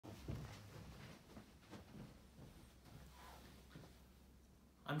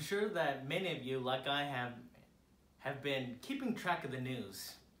I'm sure that many of you, like I have been keeping track of the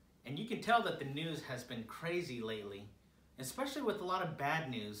news. And you can tell that the news has been crazy lately, especially with a lot of bad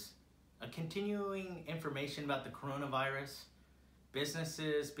news, a continuing information about the coronavirus,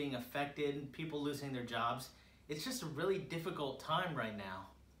 businesses being affected, people losing their jobs. It's just a really difficult time right now.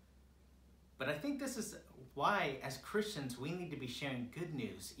 But I think this is why, as Christians, we need to be sharing good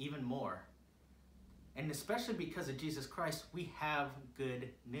news even more. And especially because of Jesus Christ, we have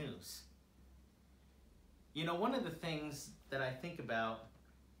good news. You know, one of the things that I think about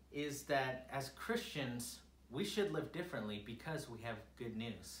is that as Christians, we should live differently because we have good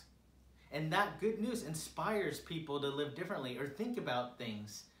news. And that good news inspires people to live differently or think about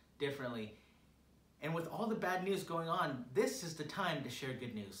things differently. And with all the bad news going on, this is the time to share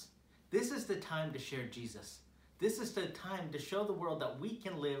good news. This is the time to share Jesus. This is the time to show the world that we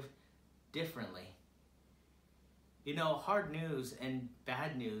can live differently. You know, hard news and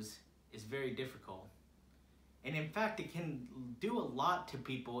bad news is very difficult. And in fact, it can do a lot to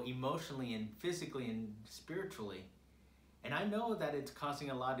people emotionally and physically and spiritually. And I know that it's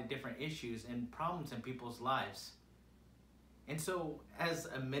causing a lot of different issues and problems in people's lives. And so as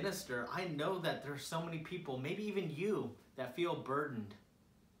a minister, I know that there's so many people, maybe even you, that feel burdened.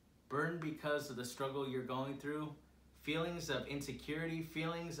 Burdened because of the struggle you're going through, feelings of insecurity,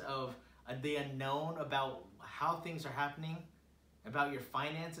 feelings of the unknown about how things are happening, about your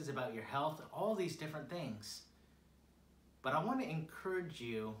finances, about your health, all these different things. But I want to encourage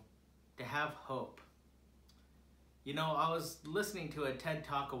you to have hope. You know, I was listening to a TED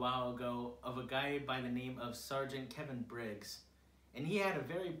Talk a while ago of a guy by the name of Sergeant Kevin Briggs. And he had a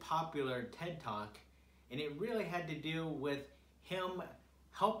very popular TED Talk, and it really had to do with him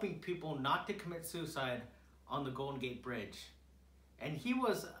helping people not to commit suicide on the Golden Gate Bridge. And he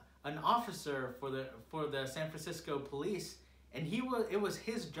was an officer for the San Francisco police, and it was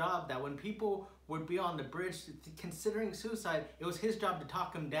his job that when people would be on the bridge considering suicide, it was his job to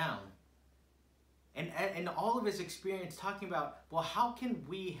talk them down. And all of his experience talking about, well, how can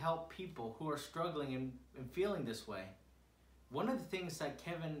we help people who are struggling and feeling this way? One of the things that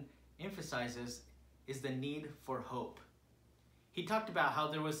Kevin emphasizes is the need for hope. He talked about how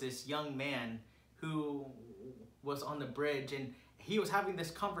there was this young man who was on the bridge, and he was having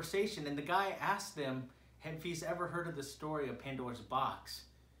this conversation, and the guy asked him if he's ever heard of the story of Pandora's box.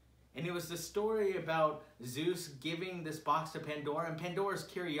 And it was the story about Zeus giving this box to Pandora, and Pandora's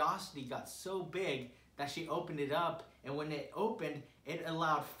curiosity got so big that she opened it up, and when it opened, it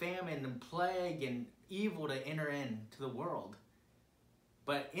allowed famine and plague and evil to enter into the world.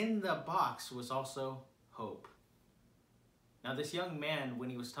 But in the box was also hope. Now this young man, when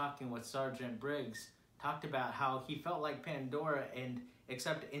he was talking with Sergeant Briggs, talked about how he felt like Pandora, and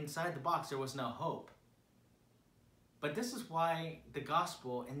except inside the box there was no hope. But this is why the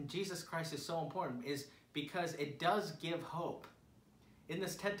gospel and Jesus Christ is so important, is because it does give hope. In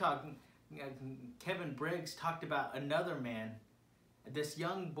this TED Talk, Kevin Briggs talked about another man, this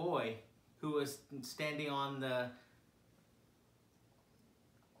young boy who was standing on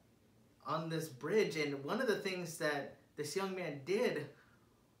this bridge, and one of the things that this young man did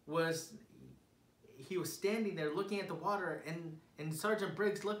was he was standing there looking at the water, and Sergeant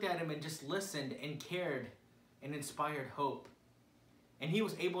Briggs looked at him and just listened and cared and inspired hope. And he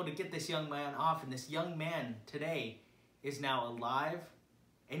was able to get this young man off, and this young man today is now alive,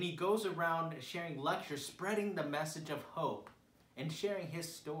 and he goes around sharing lectures, spreading the message of hope and sharing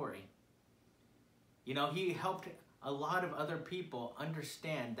his story. You know, he helped a lot of other people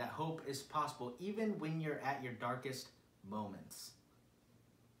understand that hope is possible even when you're at your darkest moments.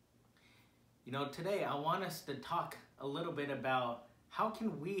 You know, today I want us to talk a little bit about how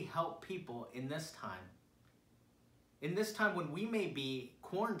can we help people in this time. In this time when we may be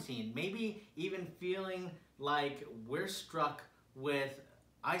quarantined, maybe even feeling like we're struck with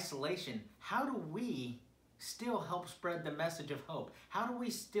isolation, how do we still help spread the message of hope? How do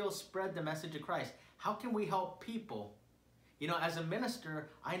we still spread the message of Christ? How can we help people? You know, as a minister,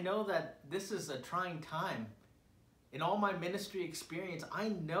 I know that this is a trying time. In all my ministry experience, I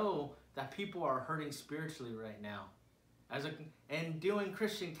know that people are hurting spiritually right now. And doing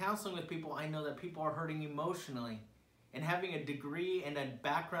Christian counseling with people, I know that people are hurting emotionally. And having a degree and a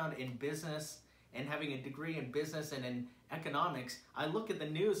background in business, and having a degree in business and in economics, I look at the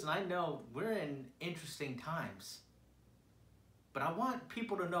news and I know we're in interesting times. But I want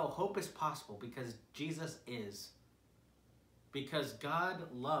people to know hope is possible because Jesus is. Because God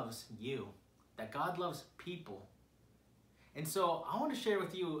loves you. That God loves people. And so I want to share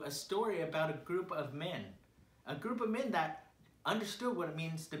with you a story about a group of men. A group of men that understood what it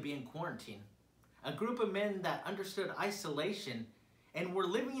means to be in quarantine. A group of men that understood isolation And we're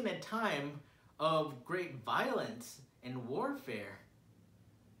living in a time of great violence and warfare.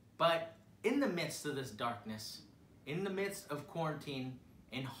 But in the midst of this darkness, in the midst of quarantine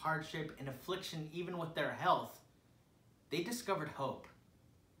and hardship and affliction, even with their health, they discovered hope.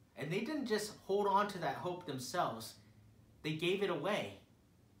 And they didn't just hold on to that hope themselves. They gave it away.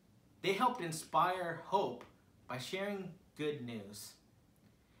 They helped inspire hope by sharing good news.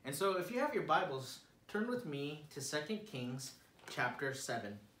 And so if you have your Bibles, turn with me to 2 Kings chapter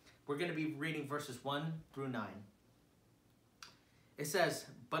 7. We're going to be reading verses 1 through 9. It says,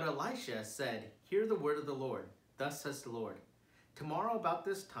 "But Elisha said, 'Hear the word of the Lord. Thus says the Lord, tomorrow about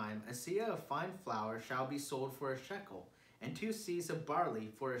this time a seah of fine flour shall be sold for a shekel, and 2 seahs of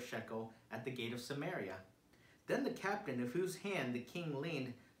barley for a shekel at the gate of Samaria.' Then the captain of whose hand the king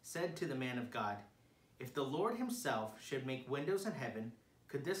leaned said to the man of God, 'If the Lord himself should make windows in heaven,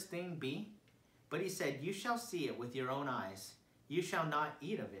 could this thing be?' But he said, 'You shall see it with your own eyes. You shall not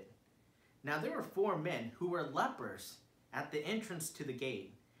eat of it.' Now there were 4 men who were lepers at the entrance to the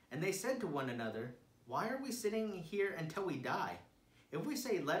gate. And they said to one another, 'Why are we sitting here until we die? If we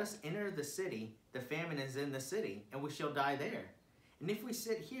say, let us enter the city, the famine is in the city, and we shall die there. And if we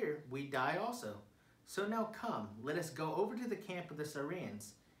sit here, we die also. So now come, let us go over to the camp of the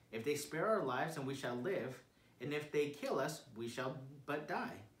Syrians. If they spare our lives, and we shall live, and if they kill us, we shall but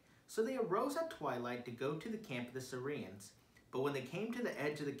die.' So they arose at twilight to go to the camp of the Syrians. But when they came to the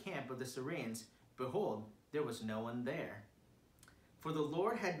edge of the camp of the Syrians, behold, there was no one there. For the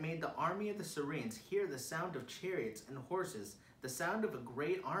Lord had made the army of the Syrians hear the sound of chariots and horses, the sound of a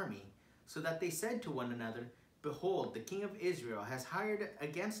great army, so that they said to one another, 'Behold, the king of Israel has hired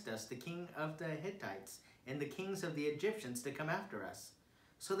against us the king of the Hittites and the kings of the Egyptians to come after us.'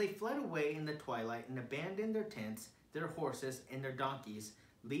 So they fled away in the twilight and abandoned their tents, their horses, and their donkeys,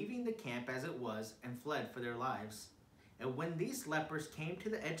 leaving the camp as it was, and fled for their lives. And when these lepers came to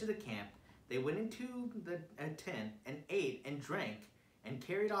the edge of the camp, they went into a tent and ate and drank, and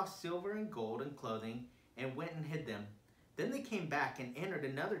carried off silver and gold and clothing, and went and hid them. Then they came back and entered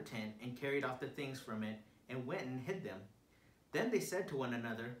another tent, and carried off the things from it, and went and hid them. Then they said to one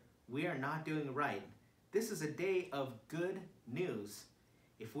another, 'We are not doing right. This is a day of good news.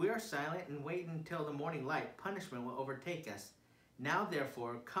 If we are silent and wait until the morning light, punishment will overtake us. Now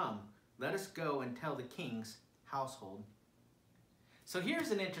therefore, come, let us go and tell the king's household.'" So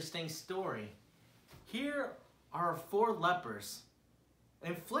here's an interesting story. Here are 4 lepers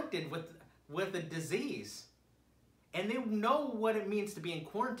afflicted with a disease. And they know what it means to be in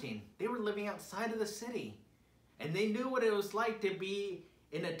quarantine. They were living outside of the city. And they knew what it was like to be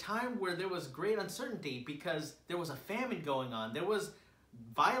in a time where there was great uncertainty because there was a famine going on. There was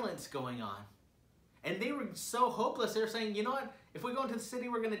violence going on. And they were so hopeless. They were saying, you know what? If we go into the city,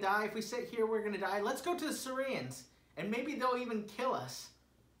 we're going to die. If we sit here, we're going to die. Let's go to the Syrians. And maybe they'll even kill us.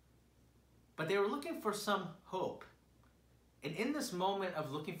 But they were looking for some hope. And in this moment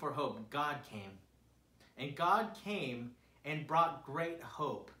of looking for hope, God came. And God came and brought great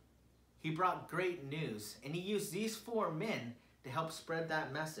hope. He brought great news. And he used these 4 men to help spread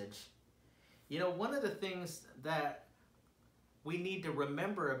that message. You know, one of the things that we need to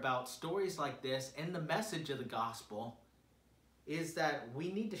remember about stories like this and the message of the gospel is that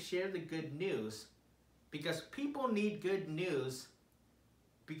we need to share the good news, because people need good news,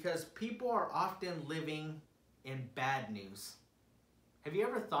 because people are often living in bad news. Have you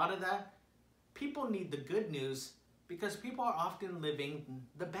ever thought of that? People need the good news because people are often living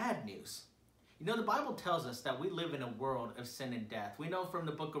the bad news. You know, the Bible tells us that we live in a world of sin and death. We know from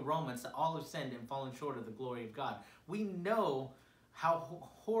the book of Romans that all have sinned and fallen short of the glory of God. We know how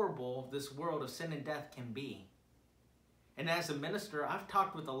horrible this world of sin and death can be. And as a minister, I've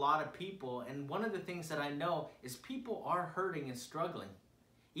talked with a lot of people, and one of the things that I know is people are hurting and struggling.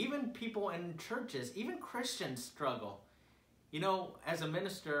 Even people in churches, even Christians struggle. You know, as a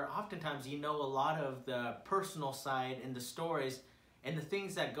minister, oftentimes you know a lot of the personal side and the stories and the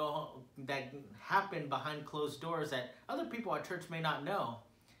things that happen behind closed doors that other people at church may not know.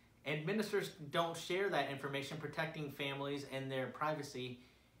 And ministers don't share that information, protecting families and their privacy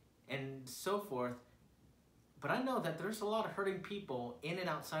and so forth. But I know that there's a lot of hurting people in and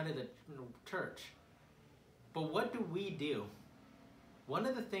outside of the church. But what do we do? One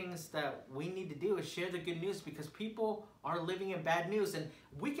of the things that we need to do is share the good news, because people are living in bad news, and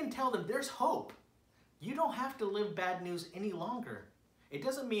we can tell them there's hope. You don't have to live bad news any longer. It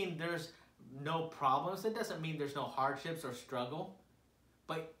doesn't mean there's no problems. It doesn't mean there's no hardships or struggle.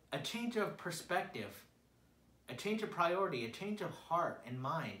 But a change of perspective, a change of priority, a change of heart and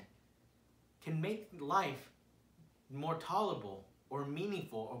mind can make life more tolerable or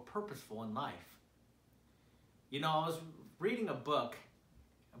meaningful or purposeful in life. You know, I was reading a book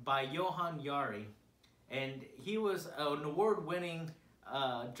by Johann Yari, and he was an award-winning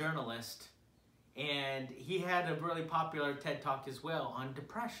journalist, and he had a really popular TED Talk as well on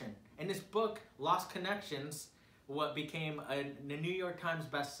depression. And his book, Lost Connections, what became a New York Times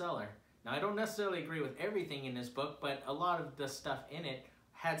bestseller. Now, I don't necessarily agree with everything in this book, but a lot of the stuff in it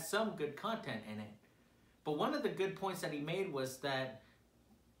had some good content in it. But one of the good points that he made was that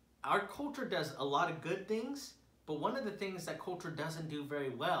our culture does a lot of good things, but one of the things that culture doesn't do very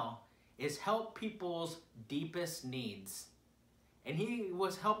well is help people's deepest needs. And he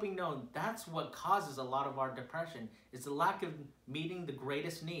was helping know that's what causes a lot of our depression, is the lack of meeting the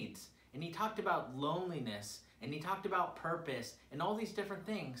greatest needs. And he talked about loneliness, and he talked about purpose, and all these different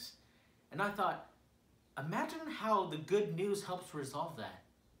things. And I thought, imagine how the good news helps resolve that.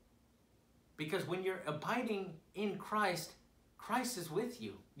 Because when you're abiding in Christ, Christ is with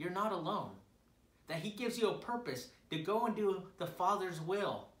you. You're not alone. That he gives you a purpose to go and do the Father's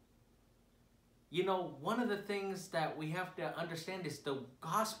will. You know, one of the things that we have to understand is the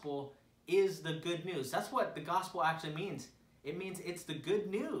gospel is the good news. That's what the gospel actually means. It means it's the good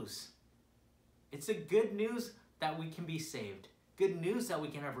news. It's the good news that we can be saved. Good news that we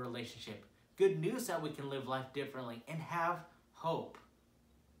can have a relationship. Good news that we can live life differently and have hope.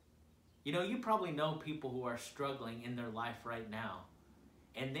 You know, you probably know people who are struggling in their life right now.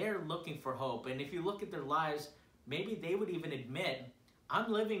 And they're looking for hope. And if you look at their lives, maybe they would even admit,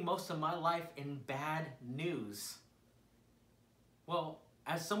 I'm living most of my life in bad news. Well,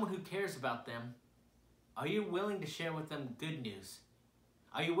 as someone who cares about them, are you willing to share with them good news?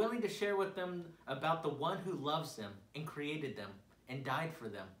 Are you willing to share with them about the one who loves them and created them and died for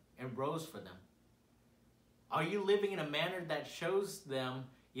them and rose for them? Are you living in a manner that shows them,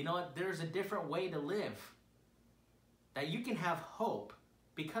 you know what, there's a different way to live? That you can have hope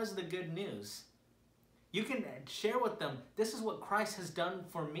because of the good news. You can share with them, this is what Christ has done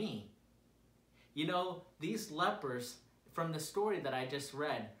for me. You know, these lepers from the story that I just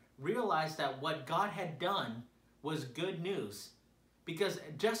read realized that what God had done was good news. Because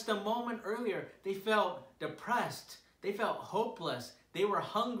just a moment earlier, they felt depressed. They felt hopeless. They were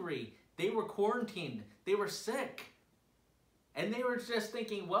hungry. They were quarantined. They were sick. And they were just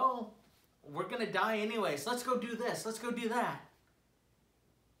thinking, well, we're going to die anyways. Let's go do this. Let's go do that.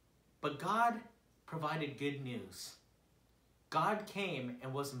 But God provided good news. God came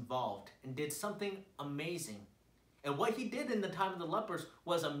and was involved and did something amazing. And what he did in the time of the lepers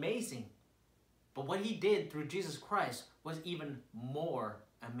was amazing. But what he did through Jesus Christ was even more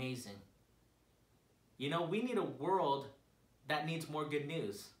amazing. You know, we need a world that needs more good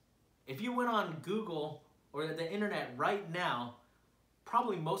news. If you went on Google or the internet right now,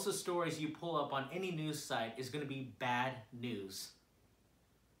 probably most of the stories you pull up on any news site is going to be bad news.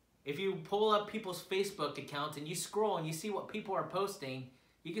 If you pull up people's Facebook accounts and you scroll and you see what people are posting,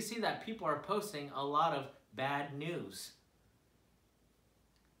 you can see that people are posting a lot of bad news.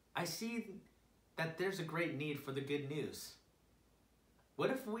 I see that there's a great need for the good news. What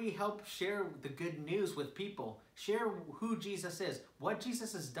if we help share the good news with people? Share who Jesus is, what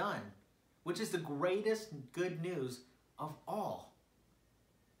Jesus has done, which is the greatest good news of all.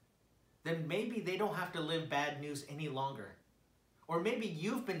 Then maybe they don't have to live bad news any longer. Or maybe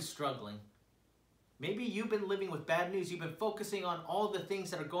you've been struggling. Maybe you've been living with bad news. You've been focusing on all the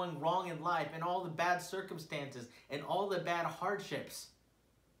things that are going wrong in life and all the bad circumstances and all the bad hardships.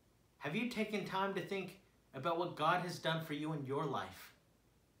 Have you taken time to think about what God has done for you in your life?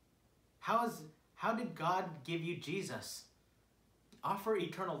 How did God give you Jesus? Offer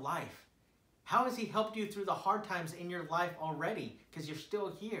eternal life. How has he helped you through the hard times in your life already? Because you're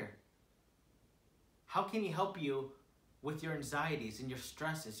still here. How can he help you with your anxieties and your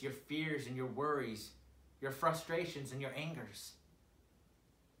stresses, your fears and your worries, your frustrations and your angers?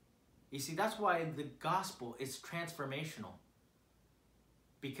 You see, that's why the gospel is transformational.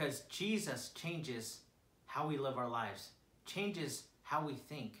 Because Jesus changes how we live our lives, changes how we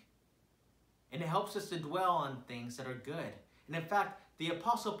think. And it helps us to dwell on things that are good. And in fact, the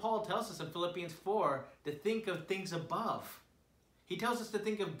Apostle Paul tells us in Philippians 4 to think of things above. He tells us to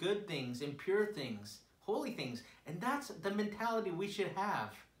think of good things and pure things, holy things. And that's the mentality we should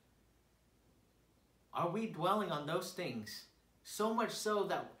have. Are we dwelling on those things? So much so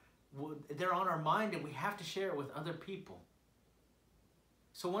that they're on our mind and we have to share it with other people.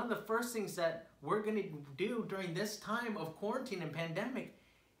 So one of the first things that we're going to do during this time of quarantine and pandemic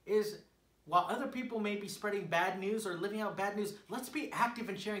is, while other people may be spreading bad news or living out bad news, let's be active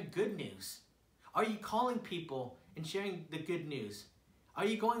in sharing good news. Are you calling people and sharing the good news? Are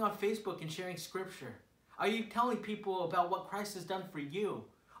you going on Facebook and sharing scripture? Are you telling people about what Christ has done for you?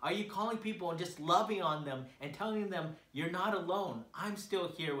 Are you calling people and just loving on them and telling them, you're not alone. I'm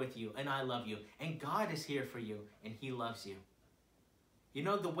still here with you and I love you. And God is here for you and He loves you. You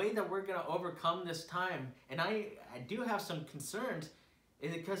know, the way that we're going to overcome this time, and I do have some concerns,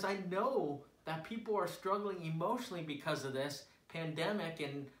 is because I know that people are struggling emotionally because of this pandemic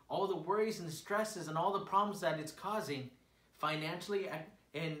and all the worries and stresses and all the problems that it's causing financially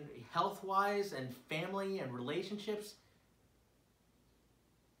and health-wise and family and relationships.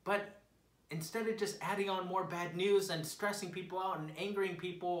 But instead of just adding on more bad news and stressing people out and angering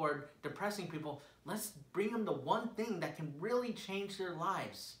people or depressing people, let's bring them the one thing that can really change their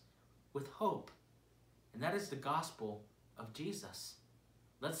lives with hope. And that is the gospel of Jesus.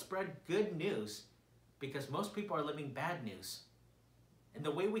 Let's spread good news because most people are living bad news. And the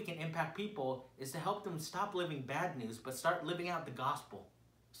way we can impact people is to help them stop living bad news, but start living out the gospel.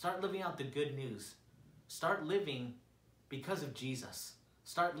 Start living out the good news. Start living because of Jesus.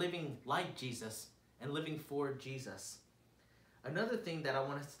 Start living like Jesus and living for Jesus. Another thing that I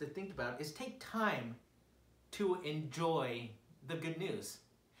want us to think about is take time to enjoy the good news.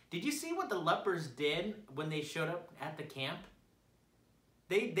 Did you see what the lepers did when they showed up at the camp?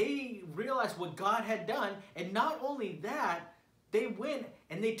 They realized what God had done, and not only that, they went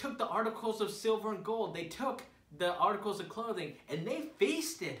and they took the articles of silver and gold. They took the articles of clothing and they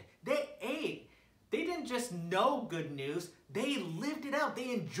feasted. They ate. They didn't just know good news. They lived it out.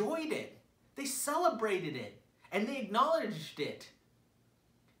 They enjoyed it. They celebrated it. And they acknowledged it.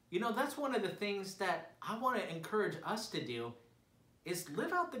 You know, that's one of the things that I want to encourage us to do is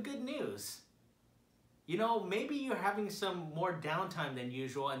live out the good news. You know, maybe you're having some more downtime than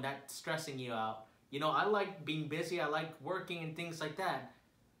usual and that's stressing you out. You know, I like being busy. I like working and things like that.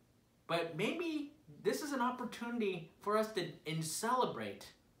 But maybe this is an opportunity for us to celebrate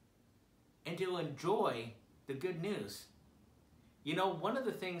and to enjoy the good news. You know, one of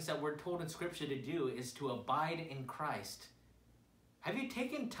the things that we're told in Scripture to do is to abide in Christ. Have you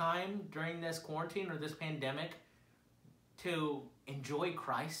taken time during this quarantine or this pandemic to enjoy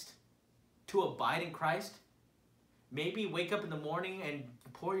Christ? To abide in Christ? Maybe wake up in the morning and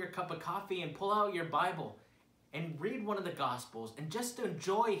pour your cup of coffee and pull out your Bible and read one of the Gospels and just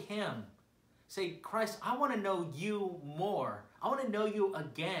enjoy Him. Say, Christ, I want to know you more. I want to know you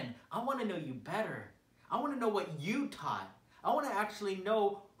again. I want to know you better. I want to know what you taught. I want to actually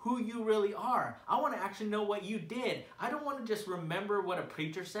know who you really are. I want to actually know what you did. I don't want to just remember what a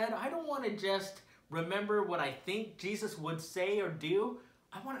preacher said. I don't want to just remember what I think Jesus would say or do.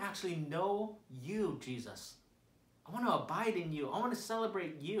 I want to actually know you, Jesus. I want to abide in you. I want to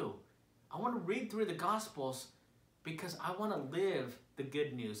celebrate you. I want to read through the Gospels because I want to live the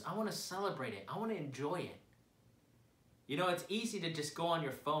good news. I want to celebrate it. I want to enjoy it. You know, it's easy to just go on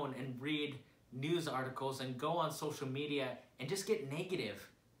your phone and read news articles and go on social media and just get negative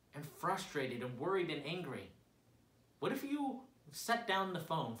and frustrated and worried and angry. What if you set down the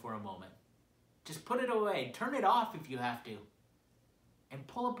phone for a moment? Just put it away. Turn it off if you have to. And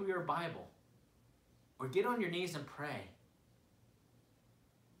pull up your Bible. Or get on your knees and pray.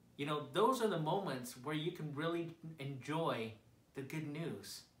 You know, those are the moments where you can really enjoy the good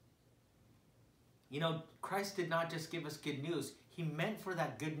news. You know, Christ did not just give us good news. He meant for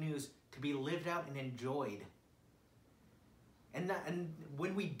that good news to be lived out and enjoyed. And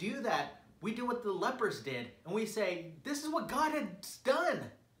when we do that, we do what the lepers did. And we say, this is what God has done.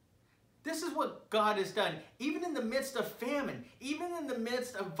 This is what God has done. Even in the midst of famine, even in the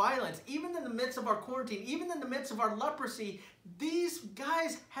midst of violence, even in the midst of our quarantine, even in the midst of our leprosy, these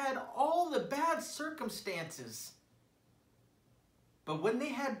guys had all the bad circumstances. But when they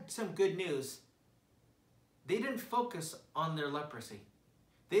had some good news, they didn't focus on their leprosy.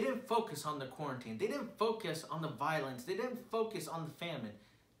 They didn't focus on the quarantine. They didn't focus on the violence. They didn't focus on the famine.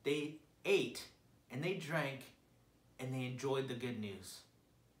 They ate and they drank and they enjoyed the good news.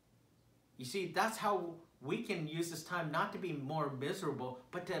 You see, that's how we can use this time not to be more miserable,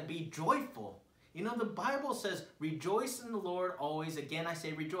 but to be joyful. You know, the Bible says, rejoice in the Lord always. Again, I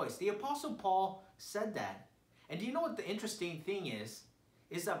say rejoice. The Apostle Paul said that. And do you know what the interesting thing is?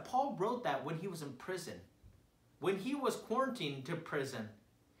 Is that Paul wrote that when he was in prison. When he was quarantined to prison.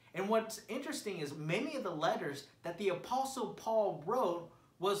 And what's interesting is many of the letters that the Apostle Paul wrote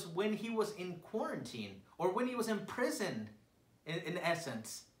was when he was in quarantine. Or when he was in prison, in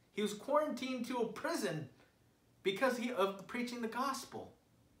essence. He was quarantined to a prison because of preaching the gospel.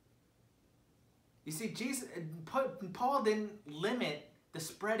 You see, Paul didn't limit the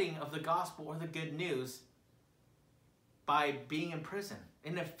spreading of the gospel or the good news by being in prison.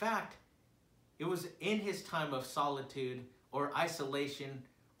 And in fact, it was in his time of solitude or isolation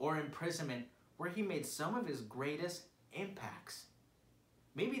or imprisonment where he made some of his greatest impacts.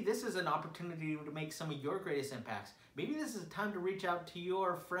 Maybe this is an opportunity to make some of your greatest impacts. Maybe this is a time to reach out to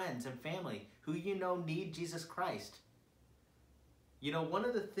your friends and family who you know need Jesus Christ. You know, one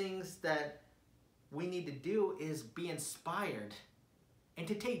of the things that we need to do is be inspired and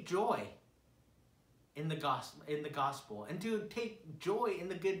to take joy in the gospel, and to take joy in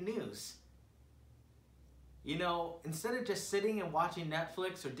the good news. You know, instead of just sitting and watching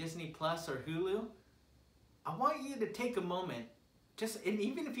Netflix or Disney Plus or Hulu, I want you to take a moment, and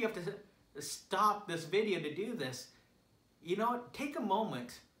even if you have to stop this video to do this, you know, take a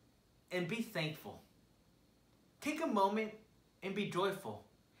moment and be thankful. Take a moment and be joyful.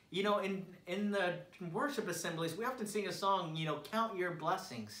 You know, in the worship assemblies, we often sing a song, you know, count your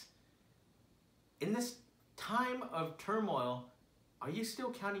blessings. In this time of turmoil, are you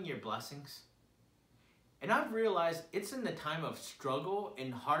still counting your blessings? And I've realized it's in the time of struggle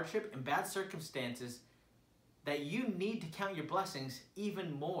and hardship and bad circumstances that you need to count your blessings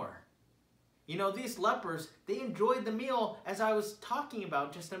even more. You know, these lepers, they enjoyed the meal as I was talking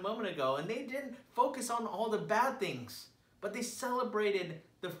about just a moment ago, and they didn't focus on all the bad things, but they celebrated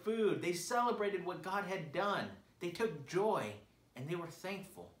the food. They celebrated what God had done. They took joy and they were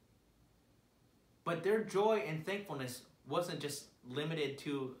thankful. But their joy and thankfulness wasn't just limited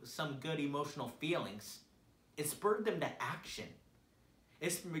to some good emotional feelings. It spurred them to action.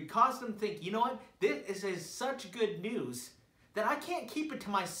 It caused them to think, you know what? This is such good news that I can't keep it to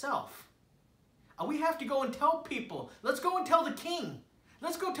myself. We have to go and tell people. Let's go and tell the king.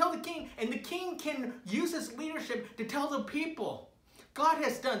 Let's go tell the king. And the king can use his leadership to tell the people. God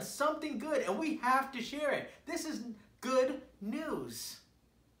has done something good and we have to share it. This is good news.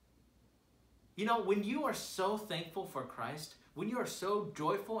 You know, when you are so thankful for Christ, when you are so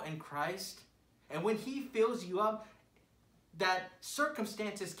joyful in Christ, and when he fills you up, that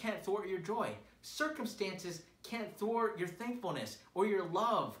circumstances can't thwart your joy. Circumstances can't thwart your thankfulness or your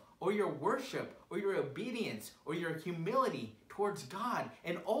love or your worship or your obedience or your humility towards God.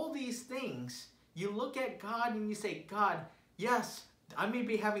 And all these things, you look at God and you say, God, yes, I may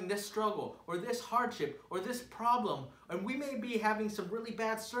be having this struggle or this hardship or this problem, and we may be having some really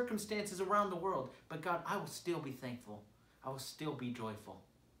bad circumstances around the world, but God, I will still be thankful. I will still be joyful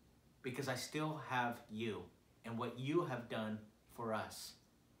because I still have you and what you have done for us.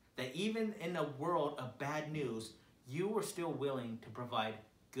 That even in a world of bad news, you were still willing to provide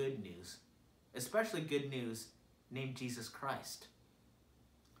good news, especially good news named Jesus Christ.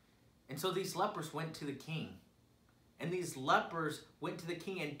 And so these lepers went to the king. And these lepers went to the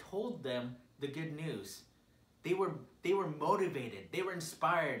king and told them the good news. They were motivated. They were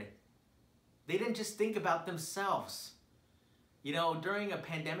inspired. They didn't just think about themselves. You know, during a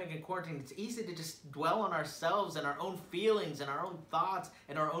pandemic and quarantine, it's easy to just dwell on ourselves and our own feelings and our own thoughts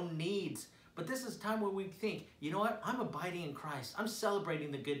and our own needs. But this is a time where we think, you know what? I'm abiding in Christ. I'm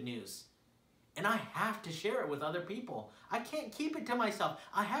celebrating the good news. And I have to share it with other people. I can't keep it to myself.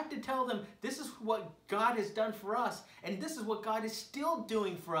 I have to tell them this is what God has done for us. And this is what God is still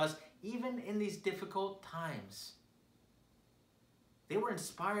doing for us, even in these difficult times. They were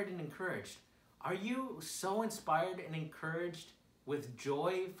inspired and encouraged. Are you so inspired and encouraged with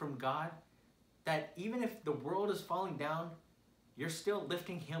joy from God that even if the world is falling down, you're still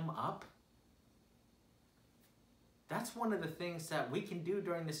lifting him up? That's one of the things that we can do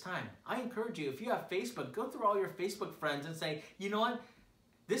during this time. I encourage you, if you have Facebook, go through all your Facebook friends and say, you know what?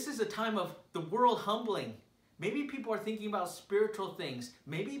 This is a time of the world humbling. Maybe people are thinking about spiritual things.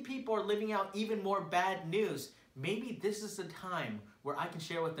 Maybe people are living out even more bad news. Maybe this is the time where I can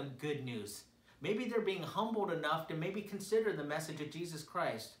share with them good news. Maybe they're being humbled enough to maybe consider the message of Jesus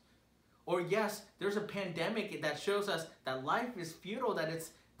Christ. Or yes, there's a pandemic that shows us that life is futile,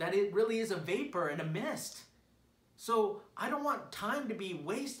 that it really is a vapor and a mist. So I don't want time to be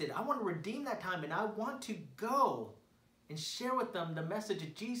wasted. I want to redeem that time, and I want to go and share with them the message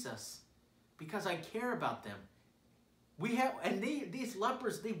of Jesus because I care about them. These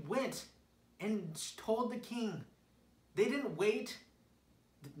lepers, they went and told the king. They didn't wait.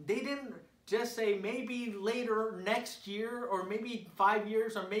 They didn't just say maybe later next year or maybe 5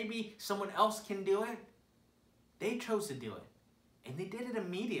 years or maybe someone else can do it. They chose to do it, and they did it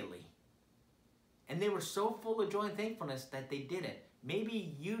immediately. And they were so full of joy and thankfulness that they did it.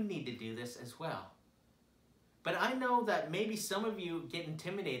 Maybe you need to do this as well. But I know that maybe some of you get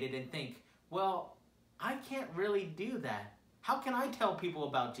intimidated and think, well, I can't really do that. How can I tell people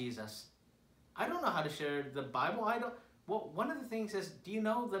about Jesus? I don't know how to share the Bible. Well, one of the things is, do you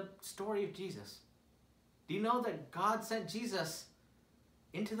know the story of Jesus? Do you know that God sent Jesus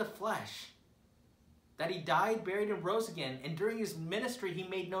into the flesh? That he died, buried, and rose again. And during his ministry, he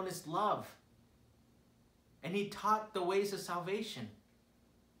made known his love. And he taught the ways of salvation.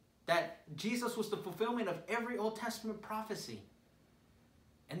 Jesus was the fulfillment of every Old Testament prophecy.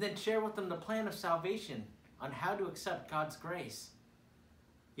 And then share with them the plan of salvation on how to accept God's grace.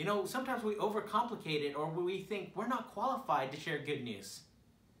 You know, sometimes we overcomplicate it, or we think we're not qualified to share good news.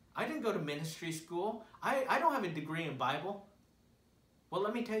 I didn't go to ministry school. I don't have a degree in Bible. Well,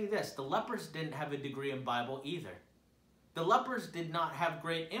 let me tell you this. The lepers didn't have a degree in Bible either. The lepers did not have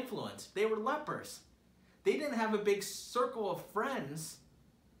great influence. They were lepers. They didn't have a big circle of friends.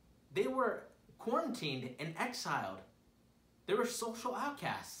 They were quarantined and exiled. They were social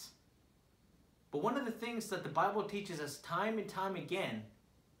outcasts. But one of the things that the Bible teaches us time and time again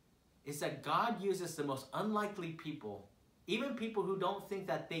is that God uses the most unlikely people, even people who don't think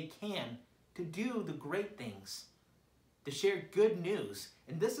that they can, to do the great things, to share good news.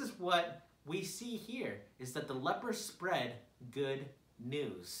 And this is what we see here, is that the lepers spread good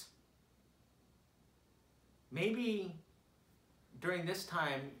news. Maybe during this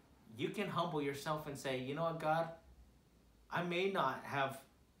time, you can humble yourself and say, you know what, God, I may not have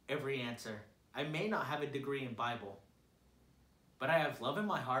every answer. I may not have a degree in Bible, but I have love in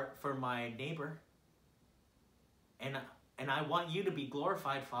my heart for my neighbor. And I want you to be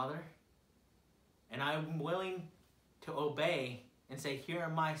glorified, Father. And I'm willing to obey and say, here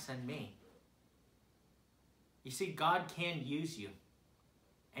am I, send me. You see, God can use you.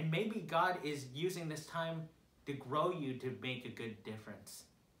 And maybe God is using this time to grow you to make a good difference,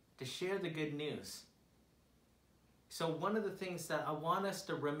 to share the good news. So one of the things that I want us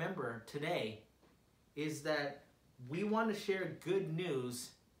to remember today is that we want to share good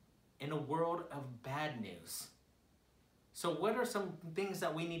news in a world of bad news. So what are some things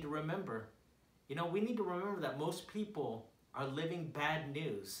that we need to remember? You know, we need to remember that most people are living bad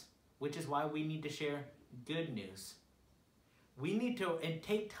news, which is why we need to share good news. We need to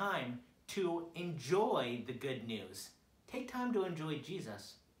take time to enjoy the good news. Take time to enjoy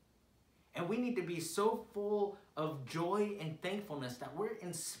Jesus. And we need to be so full of joy and thankfulness that we're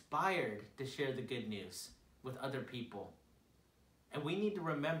inspired to share the good news with other people. And we need to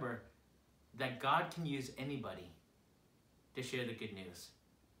remember that God can use anybody to share the good news,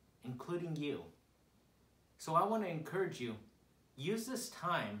 including you. So I want to encourage you, use this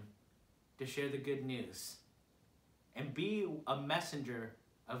time to share the good news and be a messenger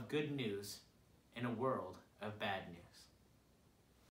of good news in a world of bad news.